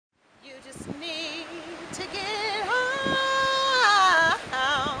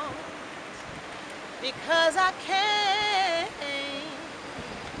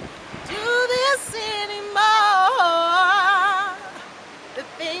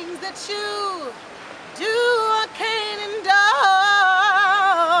things that you do or can't endure.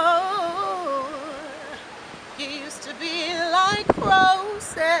 You used to be like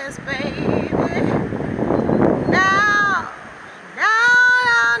roses, baby. Now,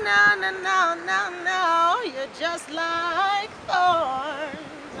 you're just like thorns.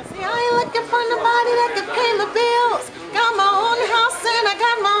 See, I ain't looking for nobody that could pay my bills. Got my own house and I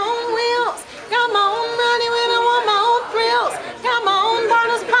got my own wheels. Got my own money when I want my own thrills. Got my own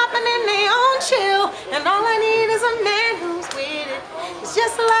bottles popping and they own chill. And all I need is a man who's with it. He's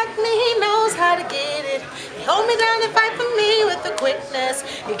just like me, he knows how to get it. He hold me down and fight for me with the quickness.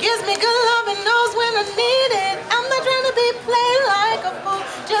 He gives me good love and knows when I need it. I'm not trying to be played like a fool.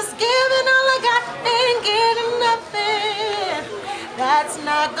 Just giving all I got and getting nothing. That's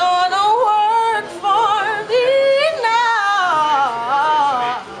not gonna work for me now.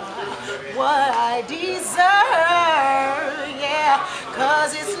 What I deserve, yeah.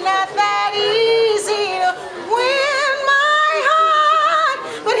 Cause it's not that easy to win my heart,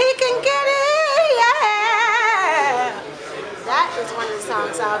 but he can get it, yeah. That is one of the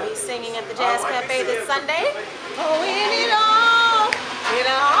songs I'll be singing at the Jazz Cafe this Sunday. Oh, in it all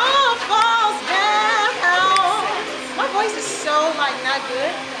falls down. My voice is so not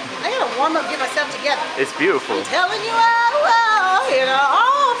good. I gotta warm up, get myself together. It's beautiful. I'm telling you, it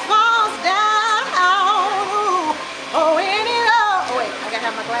all falls down. Oh, in it all. Oh wait, I gotta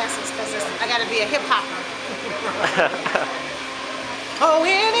have my glasses because I gotta be a hip hopper. Oh,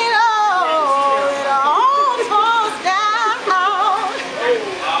 in it all falls down.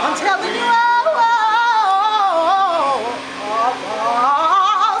 I'm telling you, all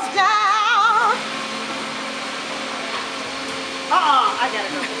falls down. I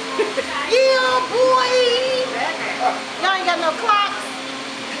gotta go. Yeah, boy. Y'all ain't got no clocks.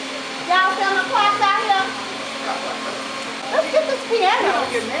 Y'all got no clocks out here. Let's get this piano.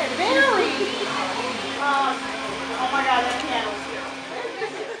 Very